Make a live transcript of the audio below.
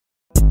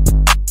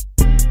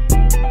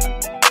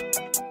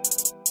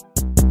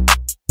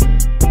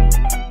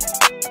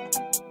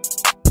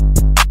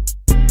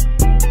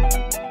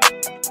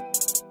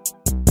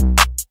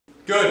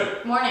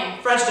Good morning.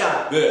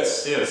 Frenchtown.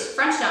 This is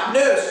Frenchtown.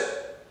 News.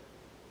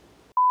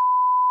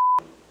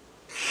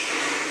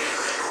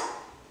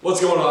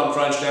 What's going on,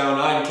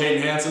 Frenchtown? I'm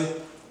Kaden Hansen.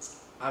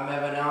 I'm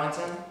Evan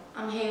Ellington.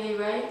 I'm Haley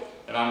Wright.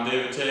 And I'm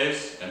David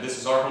Taves, and this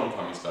is our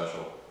homecoming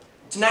special.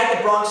 Tonight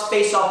the Bronx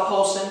face off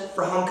Polson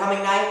for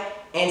homecoming night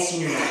and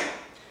senior night.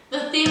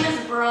 The theme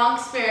is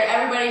Bronx Spirit.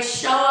 Everybody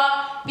show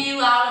up, be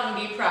loud,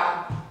 and be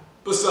proud.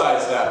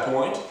 Besides that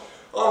point,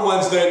 on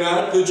Wednesday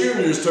night, the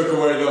juniors took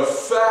away the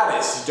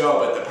fattest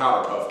dub at the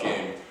Powerpuff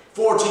game.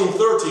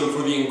 14-13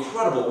 for the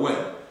incredible win.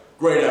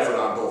 Great effort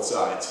on both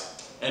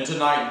sides. And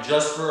tonight,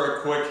 just for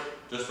a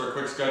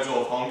quick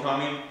schedule of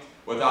homecoming,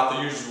 without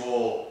the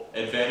usual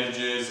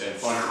advantages and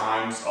fun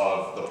times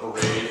of the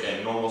parade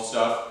and normal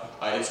stuff,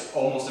 it's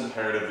almost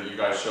imperative that you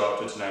guys show up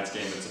to tonight's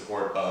game in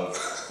support of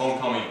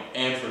homecoming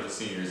and for the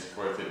seniors,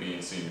 with it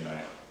being senior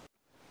night.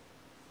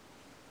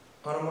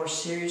 On a more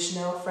serious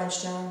note,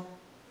 Frenchtown,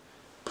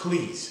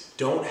 please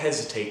don't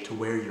hesitate to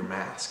wear your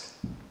mask.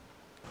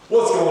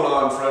 What's going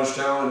on,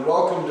 Frenchtown, and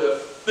welcome to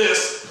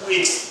this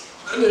week's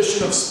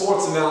edition of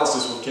Sports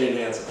Analysis with Kaden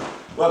Hansen.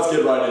 Let's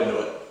get right into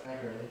it.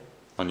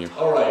 On you.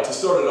 Alright, to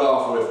start it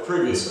off with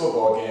previous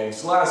football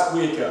games, last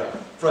week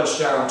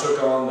Frenchtown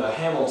took on the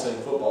Hamilton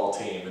football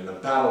team in the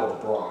Battle of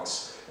the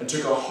Bronx and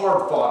took a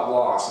hard-fought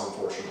loss,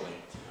 unfortunately.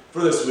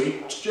 For this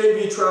week,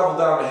 JV traveled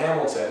down to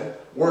Hamilton,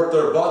 worked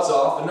their butts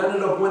off, and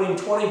ended up winning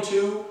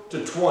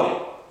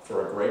 22-20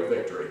 for a great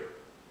victory.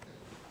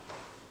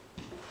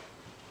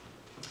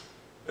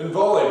 In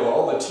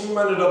volleyball, the team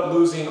ended up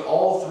losing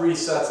all 3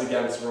 sets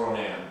against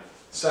Ronan.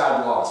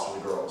 Sad loss for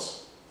the girls.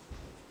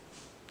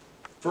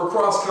 For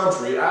cross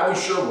country, Abby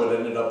Sherwood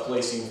ended up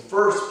placing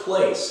first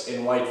place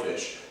in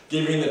Whitefish,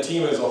 giving the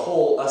team as a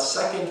whole a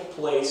 2nd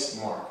place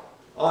mark.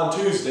 On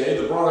Tuesday,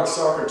 the Bronx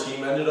soccer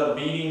team ended up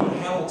beating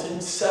Hamilton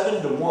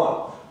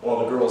 7-1, while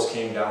the girls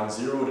came down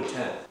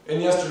 0-10.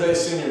 In yesterday's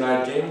senior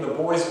night game, the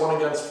boys won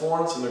against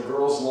Florence and the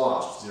girls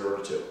lost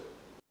 0-2.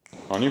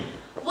 On you.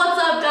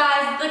 What's up,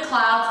 guys? The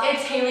Clouds.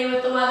 It's Haley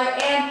with the weather,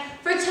 and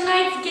for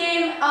tonight's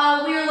game,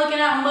 we are looking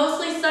at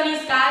mostly sunny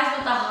skies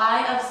with a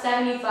high of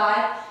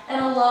 75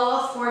 and a low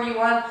of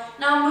 41.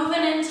 Now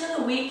moving into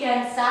the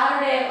weekend,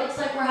 Saturday, it looks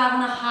like we're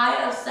having a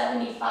high of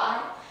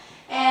 75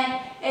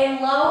 and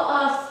a low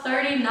of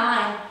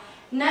 39.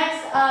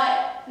 Next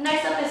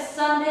up is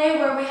Sunday,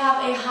 where we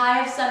have a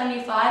high of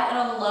 75 and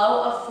a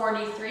low of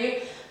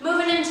 43.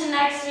 Moving into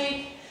next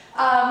week,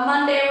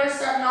 Monday we're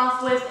starting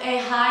off with a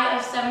high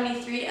of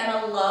 73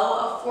 and a low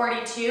of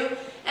 42.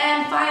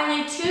 And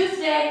finally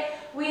Tuesday,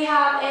 we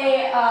have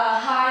a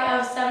high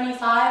of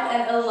 75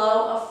 and a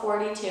low of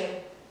 42.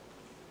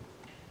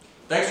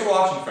 Thanks for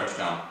watching,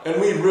 Frenchtown. And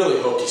we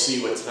really hope to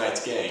see you at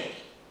tonight's game.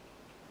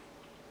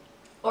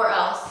 Or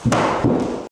else.